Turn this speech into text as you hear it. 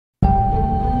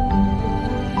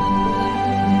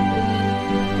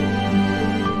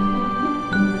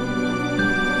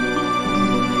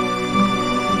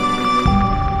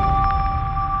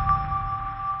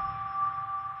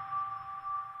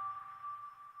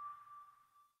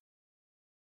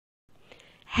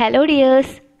Hello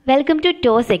dears, welcome to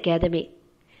toss academy.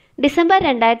 December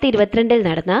 2022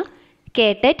 നടന്ന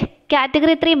KTET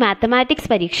category 3 mathematics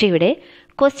പരീക്ഷയുടെ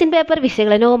question paper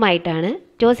വിശകലനവുമായിട്ടാണ്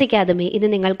toss academy ഇന്ന്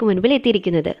നിങ്ങൾക്ക് മുൻപിൽ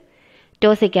എത്തിയിരിക്കുന്നത്.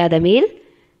 ടോസ് അക്കാദമിയിൽ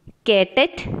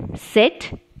KTET, set,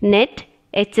 net,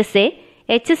 HSA,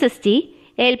 HSST,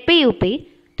 LP, UP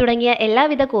തുടങ്ങിയ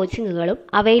എല്ലാവിധ കോച്ചിങ്ങുകളും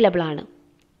അവൈലബിൾ ആണ്.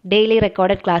 ഡെയിലി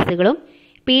റെക്കോർഡഡ് ക്ലാസ്സുകളും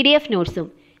PDF നോട്ട്സും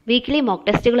വീക്ക്ലി മോക്ക്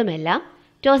ടെസ്റ്റുകളുമെല്ലാം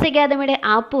ടോസ് അക്കാദമിയുടെ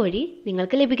ആപ്പ് വഴി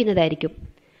നിങ്ങൾക്ക് ലഭിക്കുന്നതായിരിക്കും.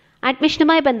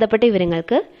 അഡ്മിഷനുമായി ബന്ധപ്പെട്ട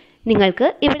വിവരങ്ങൾക്ക് നിങ്ങൾക്ക്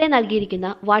ഇവിടെ നൽകിയിരിക്കുന്ന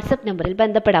വാട്സപ്പ് നമ്പറിൽ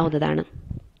ബന്ധപ്പെടാവുന്നതാണ്.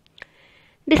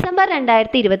 ഡിസംബർ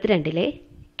 2022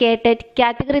 KTET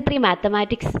കാറ്റഗറി 3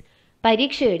 മാത്തമാറ്റിക്സ്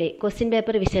പരീക്ഷയുടെ ക്വസ്റ്റ്യൻ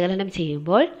പേപ്പർ വിശകലനം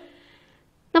ചെയ്യുമ്പോൾ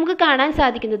നമുക്ക് കാണാൻ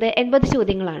സാധിക്കുന്നത് 80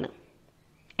 ചോദ്യങ്ങളാണ്.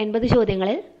 80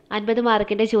 ചോദ്യങ്ങളിൽ 50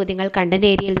 മാർക്കിൻ്റെ ചോദ്യങ്ങൾ കണ്ടന്റ്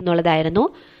ഏരിയയിൽ നിന്നുള്ളതായിരുന്നു.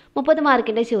 30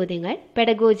 മാർക്കിൻ്റെ ചോദ്യങ്ങൾ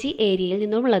പെഡഗോജി ഏരിയയിൽ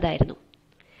നിന്നുമുള്ളതായിരുന്നു.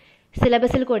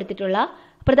 സിലബസിൽ കൊടുത്തിട്ടുള്ള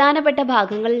പ്രധാനപ്പെട്ട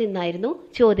ഭാഗങ്ങളിൽ നിന്നായിരുന്നു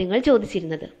ചോദ്യങ്ങൾ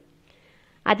ചോദിച്ചിരുന്നത്.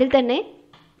 അതിൽ തന്നെ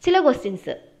ചില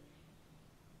ക്വസ്റ്റ്യൻസ്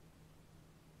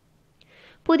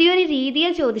പുതിയൊരു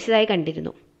രീതിയിൽ ചോദിച്ചതായി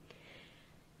കണ്ടിരുന്നു.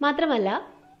 മാത്രമല്ല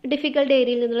ഡിഫിക്കൽട്ട്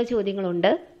ഏരിയയിൽ നിന്നുള്ള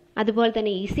ചോദ്യങ്ങളുണ്ട്. അതുപോലെ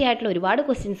തന്നെ ഈസി ആയിട്ടുള്ള ഒരുപാട്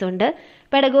ക്വസ്റ്റ്യൻസ് ഉണ്ട്.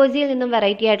 പെഡഗോജിയിൽ നിന്നും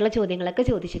വെറൈറ്റി ആയിട്ടുള്ള ചോദ്യങ്ങളൊക്കെ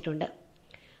ചോദിച്ചിട്ടുണ്ട്.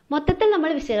 മൊത്തത്തിൽ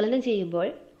നമ്മൾ വിശകലനം ചെയ്യുമ്പോൾ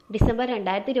ഡിസംബർ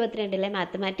 2022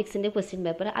 മാത്തമാറ്റിക്സിൻ്റെ ക്വസ്റ്റ്യൻ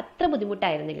പേപ്പർ അത്ര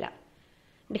ബുദ്ധിമുട്ടായിരുന്നില്ല.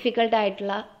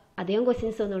 ഡിഫിക്കൽട്ടായിട്ടുള്ള അധികം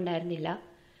ക്വസ്റ്റ്യൻസ് ഒന്നും ഉണ്ടായിരുന്നില്ല.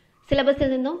 സിലബസിൽ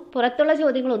നിന്നും പുറത്തുള്ള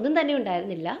ചോദ്യങ്ങളൊന്നും തന്നെ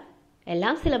ഉണ്ടായിരുന്നില്ല.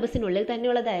 എല്ലാം സിലബസിനുള്ളിൽ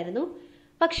തന്നെയുള്ളതായിരുന്നു.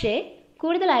 പക്ഷേ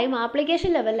കൂടുതലായും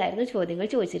ആപ്ലിക്കേഷൻ ലെവലിലായിരുന്നു ചോദ്യങ്ങൾ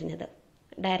ചോദിച്ചിരുന്നത്.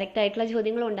 ഡയറക്റ്റ് ആയിട്ടുള്ള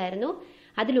ചോദ്യങ്ങളും ഉണ്ടായിരുന്നു.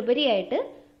 അതിലുപരിയായിട്ട്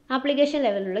ആപ്ലിക്കേഷൻ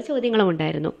ലെവലിലുള്ള ചോദ്യങ്ങളും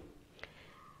ഉണ്ടായിരുന്നു.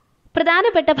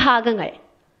 പ്രധാനപ്പെട്ട ഭാഗങ്ങൾ,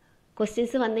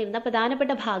 ക്വസ്റ്റ്യൻസ് വന്നിരുന്ന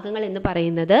പ്രധാനപ്പെട്ട ഭാഗങ്ങൾ എന്ന്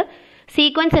പറയുന്നത്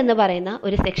സീക്വൻസ് എന്ന് പറയുന്ന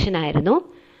ഒരു സെക്ഷനായിരുന്നു.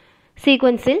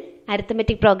 സീക്വൻസിൽ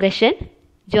അരിത്തമെറ്റിക് പ്രോഗ്രഷൻ,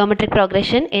 ജിയോമെട്രിക്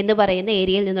പ്രോഗ്രഷൻ എന്ന് പറയുന്ന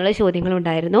ഏരിയയിൽ നിന്നുള്ള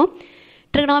ചോദ്യങ്ങളുണ്ടായിരുന്നു.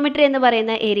 ട്രിഗണോമെട്രി എന്ന്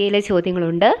പറയുന്ന ഏരിയയിലെ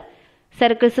ചോദ്യങ്ങളുണ്ട്.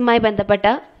 സർക്കിൾസുമായി ബന്ധപ്പെട്ട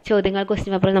ചോദ്യങ്ങൾ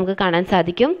ക്വസ്റ്റ്യൻ പേപ്പറിൽ നമുക്ക് കാണാൻ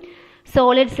സാധിക്കും.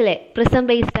 സോളിഡ്സിലെ പ്രിസം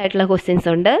ബേസ്ഡ് ആയിട്ടുള്ള ക്വസ്റ്റ്യൻസ്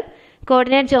ഉണ്ട്.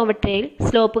 കോർഡിനേറ്റ് ജിയോമെട്രിയിൽ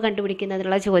സ്ലോപ്പ്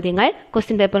കണ്ടുപിടിക്കുന്നതിനുള്ള ചോദ്യങ്ങൾ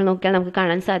ക്വസ്റ്റ്യൻ പേപ്പറിൽ നോക്കിയാൽ നമുക്ക്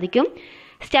കാണാൻ സാധിക്കും.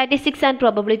 സ്റ്റാറ്റിസ്റ്റിക്സ് ആൻഡ്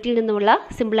പ്രോബബിലിറ്റിയിൽ നിന്നുമുള്ള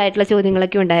സിമ്പിളായിട്ടുള്ള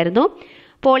ചോദ്യങ്ങളൊക്കെ ഉണ്ടായിരുന്നു.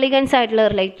 പോളിഗൺസ് ആയിട്ടുള്ള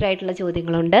റിലേറ്റഡ് ആയിട്ടുള്ള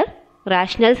ചോദ്യങ്ങളുണ്ട്.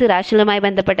 റാഷണൽസ്, ഇറാഷണലുമായി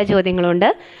ബന്ധപ്പെട്ട ചോദ്യങ്ങളുണ്ട്.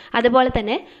 അതുപോലെ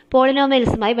തന്നെ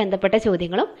പോളിനോമിയൽസുമായി ബന്ധപ്പെട്ട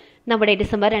ചോദ്യങ്ങളും നമ്മുടെ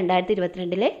ഡിസംബർ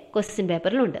 2022 ക്വസ്റ്റ്യൻ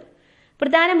പേപ്പറിലുണ്ട്.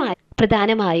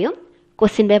 പ്രധാനമായും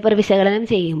ക്വസ്റ്റ്യൻ പേപ്പർ വിശകലനം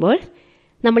ചെയ്യുമ്പോൾ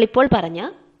നമ്മളിപ്പോൾ പറഞ്ഞ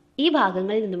ഈ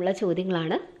ഭാഗങ്ങളിൽ നിന്നുള്ള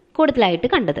ചോദ്യങ്ങളാണ് കൂടുതലായിട്ട്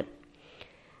കണ്ടത്.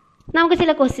 നമുക്ക്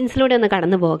ചില ക്വസ്റ്റ്യൻസിലൂടെ ഒന്ന്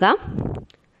കടന്നു പോകാം.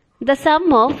 The sum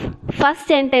of first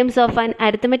 10 terms of an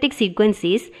arithmetic sequence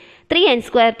is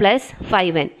 3n² plus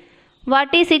 5n.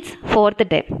 What is its fourth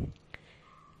term?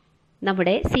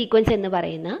 നമ്മുടെ സീക്വൻസ് എന്ന്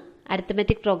പറയുന്ന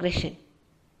അരിത്തമെറ്റിക് പ്രോഗ്രഷൻ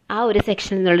ആ ഒരു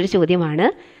സെക്ഷനിൽ നിന്നുള്ളൊരു ചോദ്യമാണ്.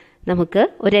 നമുക്ക്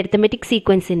ഒരു arithmetic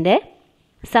സീക്വൻസിൻ്റെ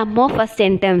some of first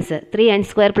 10 terms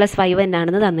 3n² plus 5n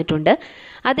ആണെന്ന് തന്നിട്ടുണ്ട്.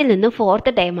 അതിൽ നിന്ന്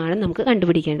ഫോർത്ത് ടൈമാണ് നമുക്ക്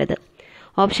കണ്ടുപിടിക്കേണ്ടത്.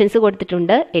 ഓപ്ഷൻസ്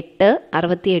കൊടുത്തിട്ടുണ്ട് 8,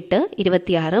 68,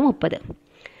 26, 30.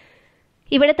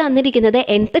 ഇവിടെ തന്നിരിക്കുന്നത്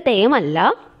nth ടേം അല്ല,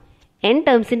 n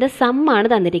ടേംസിൻ്റെ സമ്മാണ്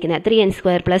തന്നിരിക്കുന്നത്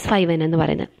 3n² plus 5n എന്ന്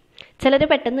പറയുന്നത്. ചിലർ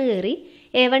പെട്ടെന്ന് കയറി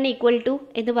A1 =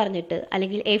 എന്ന് പറഞ്ഞിട്ട്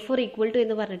അല്ലെങ്കിൽ A4 =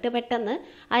 എന്ന് പറഞ്ഞിട്ട് പെട്ടെന്ന്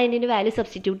ആ എന്നിൻ്റെ വാല്യൂ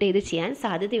സബ്സ്റ്റിറ്റ്യൂട്ട് ചെയ്ത് ചെയ്യാൻ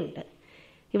സാധ്യതയുണ്ട്.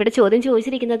 ഇവിടെ ചോദ്യം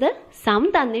ചോദിച്ചിരിക്കുന്നത് സം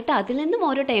തന്നിട്ട് അതിൽ നിന്നും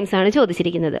ഓരോ ടൈംസ് ആണ്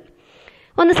ചോദിച്ചിരിക്കുന്നത്.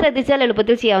 ഒന്ന് ശ്രദ്ധിച്ചാൽ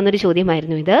എളുപ്പത്തിൽ ചെയ്യാവുന്നൊരു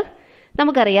ചോദ്യമായിരുന്നു ഇത്.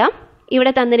 നമുക്കറിയാം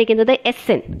ഇവിടെ തന്നിരിക്കുന്നത്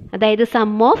SN, അതായത്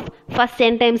സം ഓഫ് ഫസ്റ്റ്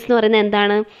 10 ടൈംസ് എന്ന് പറയുന്നത്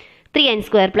എന്താണ്?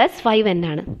 3n² plus 5n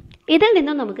ആണ്. ഇതിൽ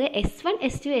നിന്നും നമുക്ക് S1,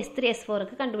 S2, S3, S4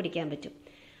 ഒക്കെ കണ്ടുപിടിക്കാൻ പറ്റും.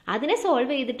 അതിനെ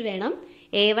സോൾവ് ചെയ്തിട്ട് വേണം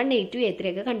A1, A2, A3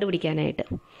 ഒക്കെ കണ്ടുപിടിക്കാനായിട്ട്.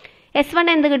 S1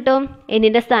 എന്ത് കിട്ടും?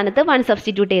 എന്നിൻ്റെ സ്ഥാനത്ത് 1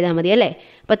 സബ്സ്റ്റിറ്റ്യൂട്ട് ചെയ്താൽ മതി അല്ലേ?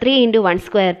 അപ്പോൾ 3 ×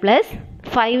 1² plus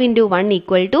 5 × 1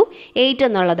 = 8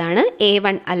 എന്നുള്ളതാണ്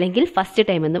A1 അല്ലെങ്കിൽ ഫസ്റ്റ്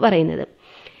ടൈം എന്ന് പറയുന്നത്.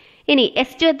 ഇനി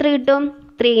S2 എത്ര കിട്ടും?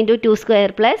 3 ×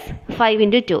 2² plus 5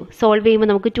 × 2 സോൾവ് ചെയ്യുമ്പോൾ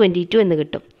നമുക്ക് 22 എന്ന്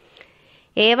കിട്ടും.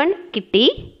 A1 കിട്ടി,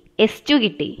 S2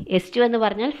 കിട്ടി. S2 എന്ന്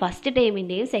പറഞ്ഞാൽ ഫസ്റ്റ്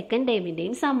ടൈമിൻ്റെയും സെക്കൻഡ്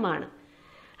ടൈമിൻ്റെയും സമ്മാണ്.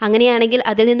 അങ്ങനെയാണെങ്കിൽ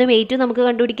അതിൽ നിന്നും A2 നമുക്ക്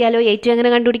കണ്ടുപിടിക്കാമല്ലോ. A2 എങ്ങനെ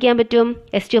കണ്ടുപിടിക്കാൻ പറ്റും?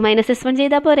 S2 - S1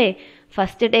 ചെയ്താൽ പോരെ?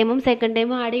 ഫസ്റ്റ് ടൈമും സെക്കൻഡ്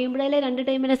ടൈമും ആഡ് ചെയ്യുമ്പോഴല്ലേ രണ്ട്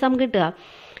ടൈമിൻ്റെ സം കിട്ടുക.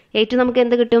 A2 നമുക്ക്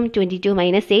എന്ത് കിട്ടും? 22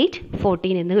 - 8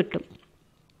 14 എന്ന് കിട്ടും.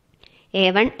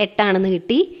 A1 8 ആണെന്ന്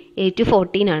കിട്ടി, A2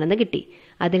 14 ആണെന്ന് കിട്ടി.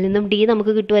 അതിൽ നിന്നും D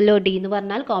നമുക്ക് കിട്ടുമല്ലോ. D എന്ന്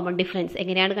പറഞ്ഞാൽ കോമൺ ഡിഫറൻസ്.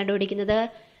 എങ്ങനെയാണ് കണ്ടുപിടിക്കുന്നത്?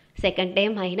 Second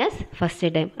time minus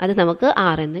first time, അത് നമുക്ക്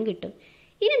 6 എന്നും കിട്ടും.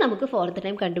 ഇനി നമുക്ക് ഫോർത്ത്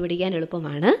ടൈം കണ്ടുപിടിക്കാൻ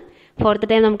എളുപ്പമാണ്. ഫോർത്ത്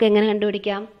ടൈം നമുക്ക് എങ്ങനെ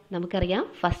കണ്ടുപിടിക്കാം? നമുക്കറിയാം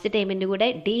ഫസ്റ്റ് ടൈമിൻ്റെ കൂടെ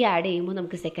D ആഡ് ചെയ്യുമ്പോൾ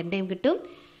നമുക്ക് സെക്കൻഡ് ടൈം കിട്ടും.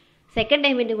 സെക്കൻഡ്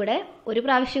ടൈമിൻ്റെ കൂടെ ഒരു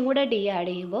പ്രാവശ്യം കൂടെ D ആഡ്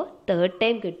ചെയ്യുമ്പോൾ തേർഡ്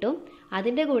ടൈം കിട്ടും.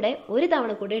 അതിൻ്റെ കൂടെ ഒരു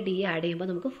തവണ കൂടെ ഡി ആഡ് ചെയ്യുമ്പോൾ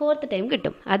നമുക്ക് 4th ടൈം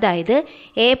കിട്ടും. അതായത്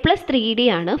a + 3d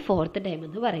ആണ് 4th ടൈം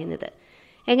എന്ന് പറയുന്നത്.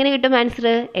 എങ്ങനെ കിട്ടും ആൻസർ?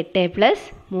 8a +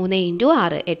 3 ×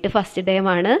 6. 8 ഫസ്റ്റ് ടൈം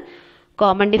ആണ്.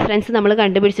 കോമൺ ഡിഫറൻസ് നമ്മൾ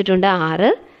കണ്ടുപിടിച്ചിട്ടുണ്ട് 6.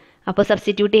 അപ്പോൾ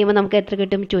സബ്സ്റ്റിറ്റ്യൂട്ട് ചെയ്യുമ്പോൾ നമുക്ക് എത്ര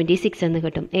കിട്ടും? 26 എന്ന്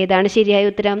കിട്ടും. ഏതാണ് ശരിയായ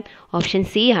ഉത്തരം? ഓപ്ഷൻ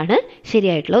സി ആണ്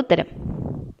ശരിയായിട്ടുള്ള ഉത്തരം.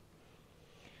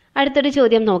 അടുത്തൊരു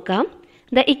ചോദ്യം നോക്കാം.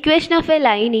 The equation of a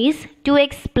line is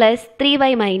 2x +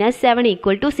 3y - 7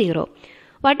 = 0.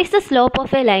 What is the slope of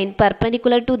a line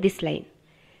perpendicular to this line?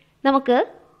 നമുക്ക്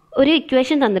ഒരു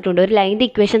ഇക്വേഷൻ തന്നിട്ടുണ്ട്, ഒരു ലൈനിൻ്റെ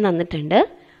ഇക്വേഷൻ തന്നിട്ടുണ്ട്.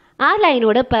 ആ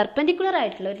ലൈനോട് പെർപെൻഡിക്കുലർ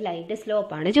ആയിട്ടുള്ള ഒരു ലൈനിൻ്റെ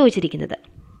സ്ലോപ്പാണ് ചോദിച്ചിരിക്കുന്നത്.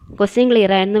 ക്വസ്റ്റ്യൻ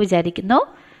ക്ലിയർ ആയെന്ന് വിചാരിക്കുന്നു.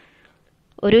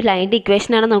 ഒരു ലൈനിൻ്റെ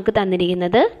ഇക്വേഷനാണ് നമുക്ക്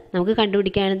തന്നിരിക്കുന്നത്. നമുക്ക്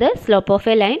കണ്ടുപിടിക്കേണ്ടത് slope of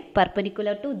A line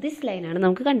perpendicular to this ലൈനാണ്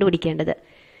നമുക്ക് കണ്ടുപിടിക്കേണ്ടത്.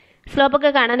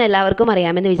 സ്ലോപ്പൊക്കെ കാണാൻ എല്ലാവർക്കും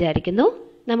അറിയാമെന്ന് വിചാരിക്കുന്നു.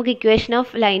 നമുക്ക് ഇക്വേഷൻ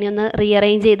ഓഫ് ലൈൻ ഒന്ന്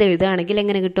റീഅറേഞ്ച് ചെയ്ത് എഴുതുകയാണെങ്കിൽ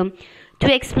എങ്ങനെ കിട്ടും?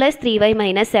 2x + 3y -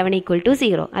 7 =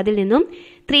 0. അതിൽ നിന്നും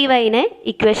 3yനെ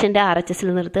ഇക്വേഷൻ്റെ RHSൽ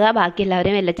നിർത്തുക. ബാക്കി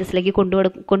എല്ലാവരും LHSലേക്ക്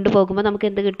കൊണ്ടുപോകുമ്പോൾ നമുക്ക്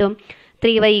എന്ത് കിട്ടും?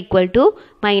 3y =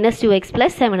 -2x +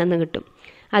 7 എന്ന് കിട്ടും.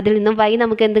 അതിൽ നിന്നും y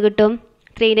നമുക്ക് എന്ത് കിട്ടും?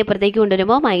 3നെ പുറത്തേക്ക്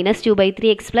കൊണ്ടുവരുമ്പോൾ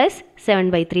 -2/3x +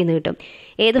 7/3 എന്ന് കിട്ടും.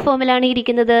 ഏത് ഫോമിലാണ്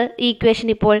ഇരിക്കുന്നത് ഈ ഇക്വേഷൻ?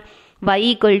 ഇപ്പോൾ y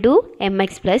 =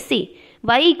 mx + c.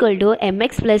 y =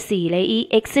 mx + cയിലെ ഈ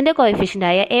എക്സിൻ്റെ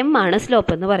കോഎഫിഷ്യൻ്റായ m ആണ്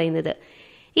സ്ലോപ്പ് എന്ന് പറയുന്നത്.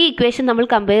 ഈ ഇക്വേഷൻ നമ്മൾ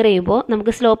കമ്പയർ ചെയ്യുമ്പോൾ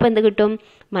നമുക്ക് സ്ലോപ്പ് എന്ത് കിട്ടും?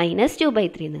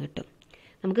 -2/3 എന്ന് കിട്ടും.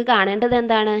 നമുക്ക് കാണേണ്ടത്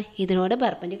എന്താണ്? ഇതിനോട്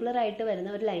പെർപെൻഡിക്കുലർ ആയിട്ട് വരുന്ന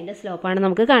ഒരു ലൈനിൻ്റെ സ്ലോപ്പാണ്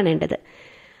നമുക്ക് കാണേണ്ടത്.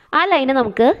 ആ ലൈനെ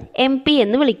നമുക്ക് MP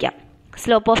എന്ന് വിളിക്കാം.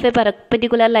 Slope of A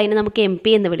perpendicular line നമുക്ക് MP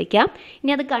എന്ന് വിളിക്കാം.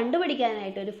 ഇനി അത്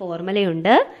കണ്ടുപിടിക്കാനായിട്ട് ഒരു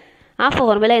ഫോർമുലയുണ്ട്. ആ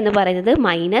ഫോർമുല എന്ന് പറയുന്നത്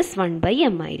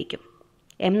 -1/m ആയിരിക്കും.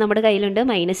 m നമ്മുടെ കയ്യിലുണ്ട്,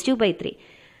 -2/3.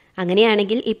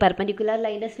 അങ്ങനെയാണെങ്കിൽ ഈ പെർപെൻഡിക്കുലർ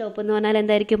ലൈനിൻ്റെ സ്ലോപ്പ് എന്ന് പറഞ്ഞാൽ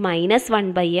എന്തായിരിക്കും?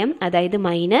 -1/m, അതായത്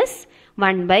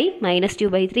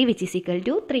 -1/-2/3 which is equal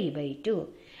to 3/2.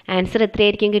 Answer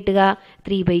എത്രയായിരിക്കും കിട്ടുക?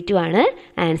 3/2 ആണ്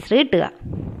ആൻസർ കിട്ടുക.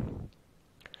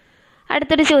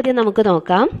 അടുത്തൊരു ചോദ്യം നമുക്ക്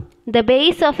നോക്കാം. The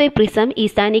base of a prism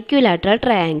is an equilateral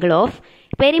triangle of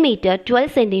perimeter 12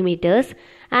 cm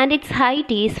and its height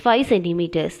is 5 cm.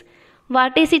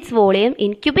 What is its volume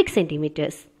in cubic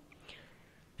centimeters?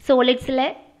 സോളിഡ്സിലെ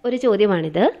ഒരു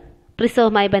ചോദ്യമാണിത്.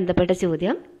 പ്രിസവുമായി ബന്ധപ്പെട്ട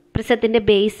ചോദ്യം. പ്രിസത്തിൻ്റെ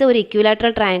ബേസ് ഒരു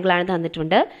ഇക്വിലാറ്ററൽ ട്രയാങ്കിൾ ആണ്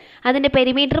തന്നിട്ടുണ്ട്. അതിൻ്റെ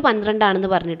പെരിമീറ്റർ 12 ആണെന്ന്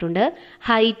പറഞ്ഞിട്ടുണ്ട്.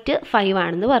 ഹൈറ്റ് 5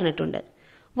 ആണെന്ന് പറഞ്ഞിട്ടുണ്ട്.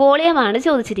 വോളിയമാണ്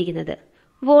ചോദിച്ചിരിക്കുന്നത്.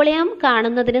 വോളിയം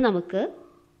കാണുന്നതിന് നമുക്ക്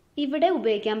ഇവിടെ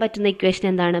ഉപയോഗിക്കാൻ പറ്റുന്ന ഇക്വേഷൻ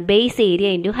എന്താണ്? ബേസ് ഏരിയ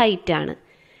ഇൻറ്റു ഹൈറ്റ് ആണ്.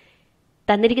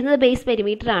 തന്നിരിക്കുന്നത് ബേസ്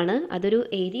പെരിമീറ്റർ ആണ്. അതൊരു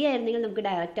ഏരിയ ആയിരുന്നെങ്കിൽ നമുക്ക്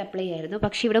ഡയറക്റ്റ് അപ്ലൈ ചെയ്യായിരുന്നു.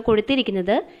 പക്ഷേ ഇവിടെ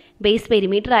കൊടുത്തിരിക്കുന്നത് ബേസ്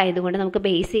പെരിമീറ്റർ ആയതുകൊണ്ട് നമുക്ക്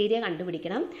ബേസ് ഏരിയ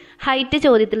കണ്ടുപിടിക്കണം. ഹൈറ്റ്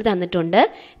ചോദ്യത്തിൽ തന്നിട്ടുണ്ട്.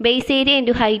 ബേസ് ഏരിയ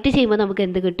ഇൻറ്റു ഹൈറ്റ് ചെയ്യുമ്പോൾ നമുക്ക്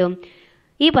എന്ത് കിട്ടും?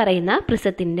 ഈ പറയുന്ന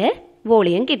പ്രിസത്തിൻ്റെ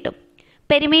വോളിയം കിട്ടും.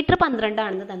 പെരിമീറ്റർ 12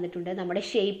 ആണെന്ന് തന്നിട്ടുണ്ട്. നമ്മുടെ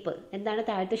ഷേപ്പ് എന്താണ്?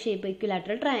 താഴത്തെ ഷേപ്പ്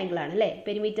ഇക്വിലാറ്ററൽ ട്രയാങ്കിൾ ആണ് അല്ലേ?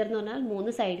 പെരിമീറ്റർ എന്ന് പറഞ്ഞാൽ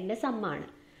 3 സൈഡിൻ്റെ സമ്മാണ്.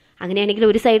 അങ്ങനെയാണെങ്കിൽ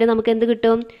ഒരു സൈഡ് നമുക്ക് എന്ത്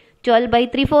കിട്ടും?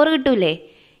 12/3 4 കിട്ടൂലേ?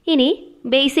 ഇനി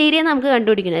ബേസ് ഏരിയ നമുക്ക്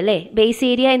കണ്ടുപിടിക്കണം അല്ലേ? ബേസ്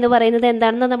ഏരിയ എന്ന് പറയുന്നത്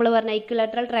എന്താണെന്ന് നമ്മൾ പറഞ്ഞാൽ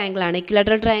ഇക്വിലാറ്ററൽ ട്രയാങ്കിൾ ആണ്.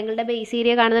 ഇക്വിലാറ്ററൽ ട്രയാങ്കിളിൻ്റെ ബേസ്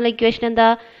ഏരിയ കാണുന്ന ഇക്വേഷൻ എന്താ?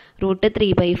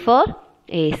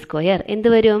 √3/4a². എന്ത്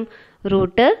വരും?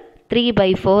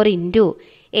 √3/4 ഇൻറ്റു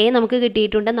a നമുക്ക്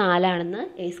കിട്ടിയിട്ടുണ്ട് 4 ആണെന്ന്.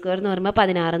 a² എന്ന് പറയുമ്പോൾ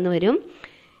 16 എന്ന് വരും.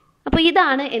 അപ്പോൾ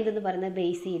ഇതാണ് എന്തെന്ന് പറയുന്നത്?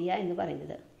 ബേസ് ഏരിയ എന്ന്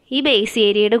പറയുന്നത്. ഈ ബേസ്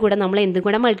ഏരിയയുടെ കൂടെ നമ്മൾ എന്തും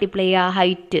കൂടെ മൾട്ടിപ്ലൈ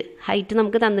ചെയ്യുക? ഹൈറ്റ്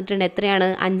നമുക്ക് തന്നിട്ടുണ്ട്. എത്രയാണ്?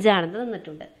 5 ആണെന്ന്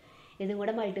തന്നിട്ടുണ്ട്. ഇതും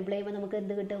കൂടെ മൾട്ടിപ്ലൈ ചെയ്യുമ്പോൾ നമുക്ക്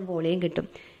എന്ത് കിട്ടും? വോളിയം കിട്ടും.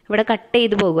 ഇവിടെ കട്ട്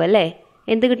ചെയ്ത് പോകും അല്ലേ?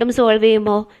 എന്ത് കിട്ടും സോൾവ്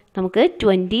ചെയ്യുമ്പോൾ? നമുക്ക്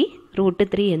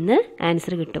 20√3 എന്ന്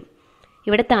ആൻസർ കിട്ടും.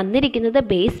 ഇവിടെ തന്നിരിക്കുന്നത്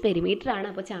ബേസ് പെരിമീറ്റർ ആണ്.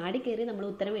 അപ്പോൾ ചാടി കയറി നമ്മൾ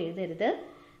ഉത്തരം എഴുതരുത്.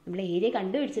 നമ്മൾ ഏരിയ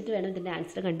കണ്ടുപിടിച്ചിട്ട് വേണം ഇതിൻ്റെ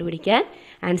ആൻസർ കണ്ടുപിടിക്കാൻ.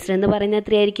 ആൻസർ എന്ന് പറയുന്നത്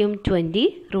എത്രയായിരിക്കും?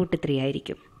 20√3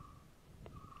 ആയിരിക്കും.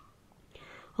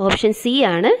 ഓപ്ഷൻ സി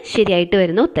ആണ് ശരിയായിട്ട്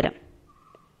വരുന്ന ഉത്തരം.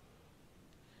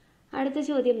 അടുത്ത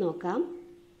ചോദ്യം നോക്കാം.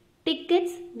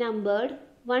 Tickets numbered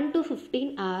 1 to 15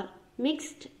 are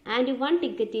mixed and one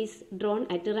ticket is drawn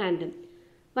at random.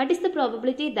 What is the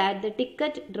probability that the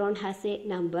ticket drawn has a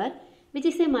number which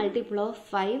is a multiple of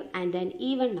 5 and an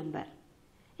even number?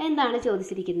 എന്താണ്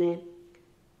ചോദിച്ചിരിക്കുന്നത്?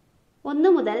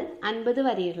 1 മുതൽ 50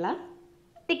 വരെയുള്ള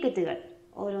ടിക്കറ്റുകൾ,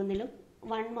 ഓരോന്നിലും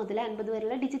 1 മുതൽ 50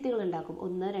 വരെയുള്ള ഡിജിറ്റുകൾ ഉണ്ടാക്കും.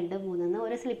 1, 2, 3 എന്ന്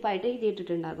ഓരോ സ്ലിപ്പായിട്ട്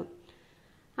എഴുതിയിട്ടിട്ടുണ്ടാകും.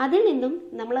 അതിൽ നിന്നും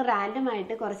നമ്മൾ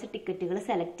റാൻഡമായിട്ട് കുറച്ച് ടിക്കറ്റുകൾ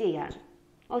സെലക്ട് ചെയ്യുകയാണ്.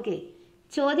 ഓക്കെ,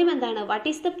 ചോദ്യം എന്താണ്? What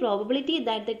is the probability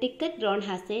that the ticket drone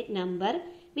has A number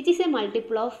which is A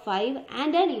multiple of 5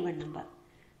 and an even number.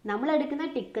 നമ്മൾ എടുക്കുന്ന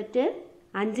ടിക്കറ്റ്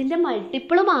 5ൻ്റെ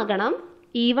മൾട്ടിപ്പിളും ആകണം,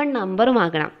 ഈവൺ നമ്പറും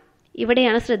ആകണം.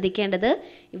 ഇവിടെയാണ് ശ്രദ്ധിക്കേണ്ടത്.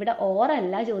 ഇവിടെ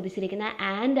ഓറല്ല ചോദിച്ചിരിക്കുന്നത്,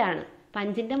 ആൻഡ് ആണ്.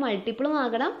 5ൻ്റെ മൾട്ടിപ്പിളും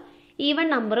ആകണം, ഈവൺ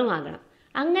നമ്പറും ആകണം.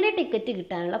 അങ്ങനെ ടിക്കറ്റ്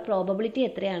കിട്ടാനുള്ള പ്രോബബിലിറ്റി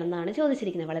എത്രയാണെന്നാണ്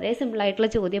ചോദിച്ചിരിക്കുന്നത്. വളരെ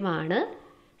സിമ്പിളായിട്ടുള്ള ചോദ്യമാണ്.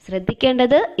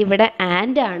 ശ്രദ്ധിക്കേണ്ടത് ഇവിടെ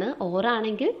ആൻഡ് ആണ്.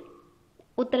 ഓറാണെങ്കിൽ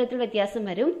ഉത്തരത്തിൽ വ്യത്യാസം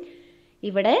വരും.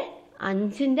 ഇവിടെ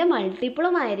 5ന്റെ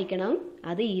മൾട്ടിപ്പിളും ആയിരിക്കണം,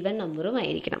 അത് ഈവൻ നമ്പറും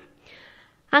ആയിരിക്കണം.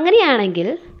 അങ്ങനെയാണെങ്കിൽ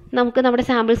നമുക്ക് നമ്മുടെ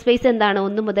സാമ്പിൾ സ്പേസ് എന്താണ്?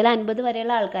 1 മുതൽ 50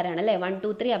 വരെയുള്ള ആൾക്കാരാണ് അല്ലേ? 1, 2,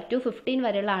 3 അപ് ടു 15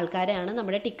 വരെയുള്ള ആൾക്കാരാണ്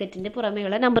നമ്മുടെ ടിക്കറ്റിൻ്റെ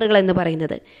പുറമേയുള്ള നമ്പറുകൾ എന്ന്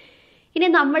പറയുന്നത്. ഇനി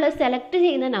നമ്മൾ സെലക്ട്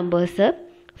ചെയ്യുന്ന നമ്പേഴ്സ്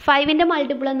 5ന്റെ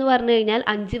മൾട്ടിപ്പിൾ എന്ന് പറഞ്ഞു കഴിഞ്ഞാൽ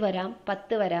 5 വരാം,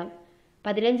 10 വരാം,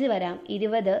 15 വരാം,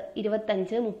 20,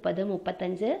 25, 30,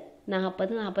 35,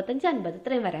 40, 45, 50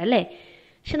 ഇത്രയും വരാം അല്ലേ?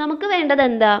 പക്ഷെ നമുക്ക് വേണ്ടത്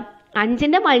എന്താ?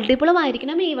 5ന്റെ മൾട്ടിപ്പിളും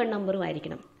ആയിരിക്കണം, ഈവൺ നമ്പറും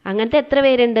ആയിരിക്കണം. അങ്ങനത്തെ എത്ര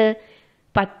പേരുണ്ട്?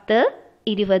 10,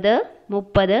 20,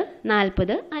 30,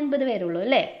 40, 50 പേരുള്ളൂ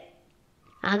അല്ലേ?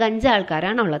 ആകെ 5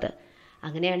 ആൾക്കാരാണുള്ളത്.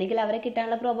 അങ്ങനെയാണെങ്കിൽ അവരെ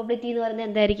കിട്ടാനുള്ള പ്രോബബിലിറ്റി എന്ന് പറയുന്നത്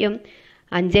എന്തായിരിക്കും?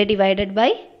 5 ഡിവൈഡഡ്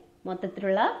ബൈ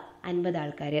മൊത്തത്തിലുള്ള 50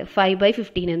 ആൾക്കാർ,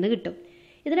 5/15 എന്ന് കിട്ടും.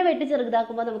 ഇതിനെ വെട്ടി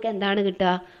ചെറുതാക്കുമ്പോൾ നമുക്ക് എന്താണ് കിട്ടുക?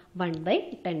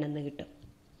 1/10 എന്ന് കിട്ടും.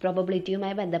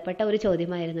 പ്രോബബിലിറ്റിയുമായി ബന്ധപ്പെട്ട ഒരു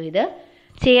ചോദ്യമായിരുന്നു ഇത്.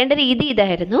 ചെയ്യേണ്ട രീതി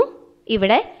ഇതായിരുന്നു.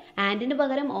 ഇവിടെ ആൻഡിന്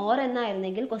പകരം ഓർ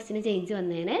എന്നായിരുന്നെങ്കിൽ ക്വസ്റ്റിന് ചേഞ്ച്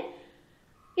വന്നേനെ.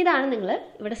 ഇതാണ് നിങ്ങൾ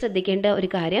ഇവിടെ ശ്രദ്ധിക്കേണ്ട ഒരു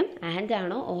കാര്യം, ആൻഡ്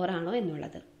ആണോ ഓർ ആണോ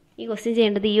എന്നുള്ളത്. ഈ ക്വസ്റ്റ്യൻ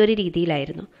ചെയ്യേണ്ടത് ഈ ഒരു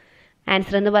രീതിയിലായിരുന്നു.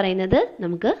 ആൻസർ എന്ന് പറയുന്നത്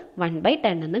നമുക്ക്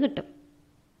 1/10 എന്ന് കിട്ടും.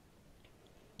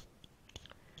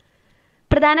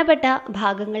 പ്രധാനപ്പെട്ട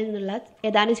ഭാഗങ്ങളിൽ നിന്നുള്ള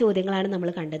ഏതാനും ചോദ്യങ്ങളാണ് നമ്മൾ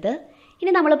കണ്ടത്.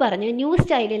 ഇനി നമ്മൾ പറഞ്ഞു ന്യൂ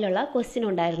സ്റ്റൈലിലുള്ള ക്വസ്റ്റ്യൻ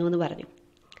ഉണ്ടായിരുന്നു എന്ന് പറഞ്ഞു.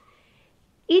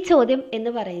 ഈ ചോദ്യം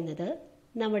എന്ന് പറയുന്നത്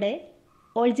നമ്മുടെ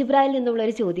ഓൾജിബ്രയിൽ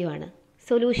നിന്നുള്ളൊരു ചോദ്യമാണ്.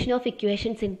 Solution of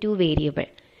equations in 2 variable.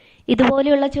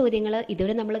 ഇതുപോലെയുള്ള ചോദ്യങ്ങൾ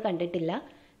ഇതുവരെ നമ്മൾ കണ്ടിട്ടില്ല.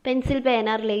 പെൻസിൽ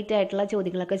പേന റിലേറ്റഡ് ആയിട്ടുള്ള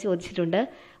ചോദ്യങ്ങളൊക്കെ ചോദിച്ചിട്ടുണ്ട്.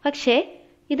 പക്ഷേ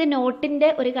ഇത് നോട്ടിൻ്റെ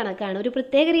ഒരു കണക്കാണ്. ഒരു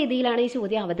പ്രത്യേക രീതിയിലാണ് ഈ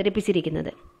ചോദ്യം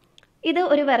അവതരിപ്പിച്ചിരിക്കുന്നത്. ഇത്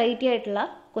ഒരു വെറൈറ്റി ആയിട്ടുള്ള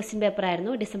ക്വസ്റ്റ്യൻ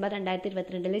പേപ്പറായിരുന്നു. ഡിസംബർ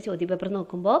 2022 ചോദ്യ പേപ്പർ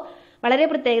നോക്കുമ്പോൾ വളരെ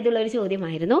പ്രത്യേകതയുള്ള ഒരു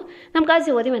ചോദ്യമായിരുന്നു. നമുക്ക് ആ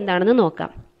ചോദ്യം എന്താണെന്ന്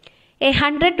നോക്കാം. A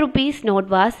 100 rupees note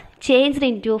was changed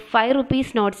into 5 rupees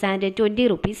notes and 20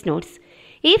 rupees notes.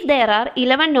 If there are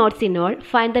 11 notes in all,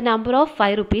 find the number of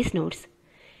 5 rupees notes.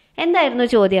 എന്തായിരുന്നു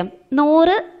ചോദ്യം?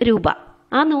 100 രൂപ.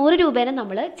 ആ 100 രൂപേനെ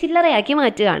നമ്മൾ ചില്ലറയാക്കി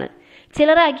മാറ്റുകയാണ്.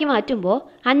 ചില്ലറയാക്കി മാറ്റുമ്പോൾ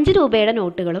 5 രൂപയുടെ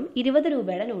നോട്ടുകളും 20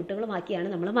 രൂപയുടെ നോട്ടുകളും ആക്കിയാണ്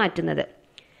നമ്മൾ മാറ്റുന്നത്.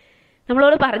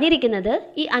 നമ്മളോട് പറഞ്ഞിരിക്കുന്നത്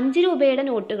ഈ 5 രൂപയുടെ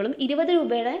നോട്ടുകളും 20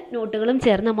 രൂപയുടെ നോട്ടുകളും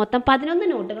ചേർന്ന് മൊത്തം 11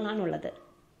 നോട്ടുകളാണുള്ളത്.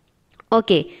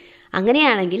 ഓക്കെ,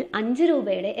 അങ്ങനെയാണെങ്കിൽ 5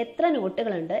 രൂപയുടെ എത്ര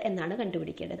നോട്ടുകളുണ്ട് എന്നാണ്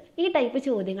കണ്ടുപിടിക്കേണ്ടത്. ഈ ടൈപ്പ്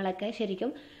ചോദ്യങ്ങളൊക്കെ ശരിക്കും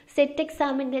സെറ്റ്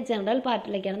എക്സാമിൻ്റെ ജനറൽ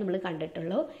പാർട്ടിലേക്കാണ് നമ്മൾ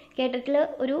കണ്ടിട്ടുള്ളൂ. കേട്ടിട്ടിൽ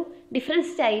ഒരു ഡിഫറെൻറ്റ്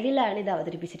സ്റ്റൈലിലാണ് ഇത്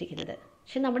അവതരിപ്പിച്ചിരിക്കുന്നത്.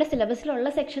 പക്ഷെ നമ്മുടെ സിലബസിലുള്ള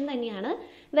സെക്ഷൻ തന്നെയാണ്,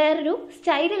 വേറൊരു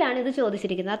സ്റ്റൈലിലാണ് ഇത്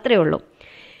ചോദിച്ചിരിക്കുന്നത്, അത്രയേ ഉള്ളൂ.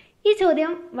 ഈ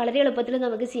ചോദ്യം വളരെ എളുപ്പത്തിൽ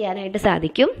നമുക്ക് ചെയ്യാനായിട്ട്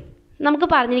സാധിക്കും. നമുക്ക്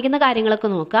പറഞ്ഞിരിക്കുന്ന കാര്യങ്ങളൊക്കെ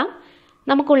നോക്കാം.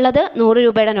 നമുക്കുള്ളത് 100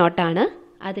 രൂപയുടെ നോട്ടാണ്.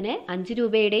 അതിനെ 5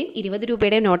 രൂപയുടെയും 20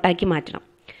 രൂപയുടെയും നോട്ടാക്കി മാറ്റണം.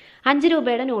 5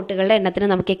 രൂപയുടെ നോട്ടുകളുടെ എണ്ണത്തിന്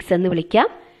നമുക്ക് എക്സ് എന്ന് വിളിക്കാം.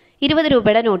 20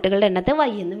 രൂപയുടെ നോട്ടുകളുടെ എണ്ണത്തെ വൈ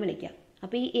എന്നും വിളിക്കാം.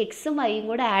 അപ്പോൾ ഈ എക്സും വൈയും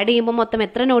കൂടെ ആഡ് ചെയ്യുമ്പോൾ മൊത്തം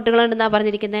എത്ര നോട്ടുകളുണ്ടെന്നാണ്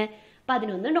പറഞ്ഞിരിക്കുന്നത്?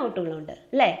 11 നോട്ടുകളുണ്ട്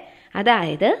അല്ലേ?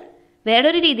 അതായത്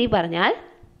വേറൊരു രീതി പറഞ്ഞാൽ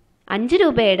 5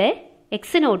 രൂപയുടെ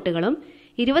എക്സ് നോട്ടുകളും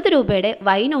 20 രൂപയുടെ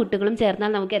വൈ നോട്ടുകളും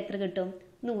ചേർന്നാൽ നമുക്ക് എത്ര കിട്ടും?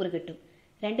 100 കിട്ടും.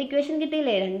 2 ഇക്വേഷൻ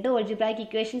കിട്ടിയില്ലേ? 2 ഓൾജിബ്രായിക്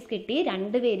ഇക്വേഷൻസ് കിട്ടി.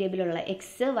 2 വേരിയബിളുള്ള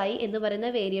എക്സ് വൈ എന്ന് പറയുന്ന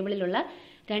വേരിയബിളിലുള്ള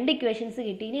 2 ഇക്വേഷൻസ്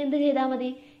കിട്ടി. ഇനി എന്ത് ചെയ്താൽ മതി?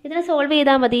 ഇതിനെ സോൾവ്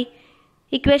ചെയ്താൽ മതി.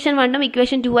 ഇക്വേഷൻ 1ഉം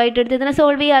ഇക്വേഷൻ 2 ആയിട്ട് എടുത്ത് ഇതിനെ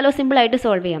സോൾവ് ചെയ്യാലോ. സിമ്പിളായിട്ട്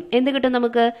സോൾവ് ചെയ്യാം. എന്ത് കിട്ടും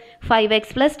നമുക്ക്? 5x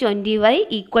 + 20y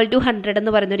 = 100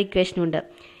 എന്ന് പറയുന്നൊരു ഇക്വേഷനുണ്ട്.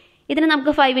 ഇതിന്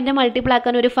നമുക്ക് 5ൻ്റെ മൾട്ടിപ്പിൾ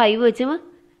ആക്കാൻ ഒരു 5 വെച്ച്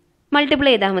മൾട്ടിപ്പിൾ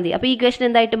ചെയ്താൽ മതി. അപ്പോൾ ഈ ഇക്വേഷൻ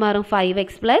എന്തായിട്ട് മാറും? 5x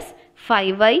 +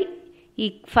 5y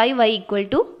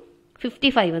 =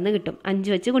 55 എന്ന് കിട്ടും 5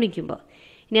 വെച്ച് ഗുണിക്കുമ്പോൾ.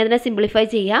 ഇനി അതിനെ സിംപ്ലിഫൈ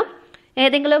ചെയ്യാം.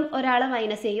 ഏതെങ്കിലും ഒരാളെ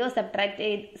മൈനസ് ചെയ്യോ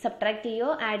സബ്ട്രാക്ട് ചെയ്യോ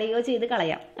ആഡ് ചെയ്യോ ചെയ്ത്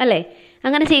കളയാം അല്ലേ?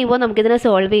 അങ്ങനെ ചെയ്യുമ്പോൾ നമുക്കിതിനെ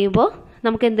സോൾവ് ചെയ്യുമ്പോൾ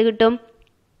നമുക്ക് എന്ത് കിട്ടും?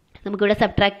 നമുക്കിവിടെ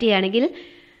സബ്ട്രാക്ട് ചെയ്യുകയാണെങ്കിൽ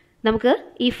നമുക്ക്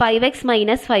ഈ 5x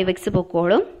 - 5x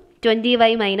പൊക്കോളും.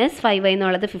 20y - 5y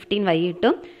എന്നുള്ളത് 15y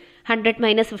കിട്ടും. 100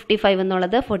 - 55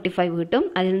 എന്നുള്ളത് 45 കിട്ടും.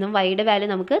 അതിൽ നിന്നും വൈയുടെ വാല്യൂ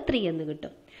നമുക്ക് 3 എന്ന്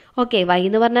കിട്ടും. ഓക്കെ, വൈ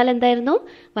എന്ന് പറഞ്ഞാൽ എന്തായിരുന്നു?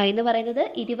 വൈ എന്ന് പറയുന്നത്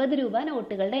 20 രൂപ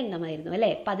നോട്ടുകളുടെ എണ്ണമായിരുന്നു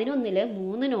അല്ലേ? 11ൽ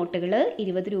 3 നോട്ടുകൾ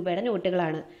 20 രൂപയുടെ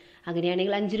നോട്ടുകളാണ്.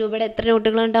 അങ്ങനെയാണെങ്കിൽ 5 രൂപയുടെ എത്ര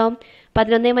നോട്ടുകളുണ്ടാവും?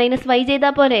 11 - y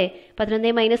ചെയ്താൽ പോലെ.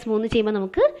 11 - 3 ചെയ്യുമ്പോൾ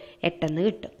നമുക്ക് 8 എന്ന്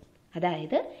കിട്ടും.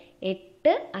 അതായത്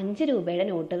 8 5 രൂപയുടെ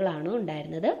നോട്ടുകളാണ്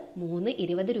ഉണ്ടായിരുന്നത്, 3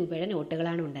 20 രൂപയുടെ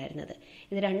നോട്ടുകളാണ് ഉണ്ടായിരുന്നത്.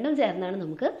 ഇത് രണ്ടും ചേർന്നാണ്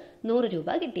നമുക്ക് 100 രൂപ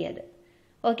കിട്ടിയത്.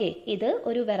 ഓക്കെ, ഇത്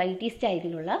ഒരു വെറൈറ്റി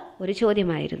സ്റ്റൈലിലുള്ള ഒരു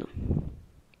ചോദ്യമായിരുന്നു.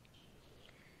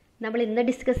 നമ്മൾ ഇന്ന്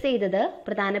ഡിസ്കസ് ചെയ്തത്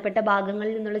പ്രധാനപ്പെട്ട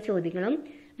ഭാഗങ്ങളിൽ നിന്നുള്ള ചോദ്യങ്ങളും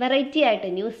വെറൈറ്റി ആയിട്ട്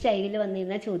ന്യൂ സ്റ്റൈലിൽ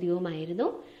വന്നിരുന്ന ചോദ്യവുമായിരുന്നു.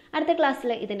 അടുത്ത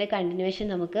ക്ലാസ്സിൽ ഇതിൻ്റെ കണ്ടിന്യൂവേഷൻ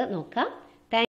നമുക്ക് നോക്കാം.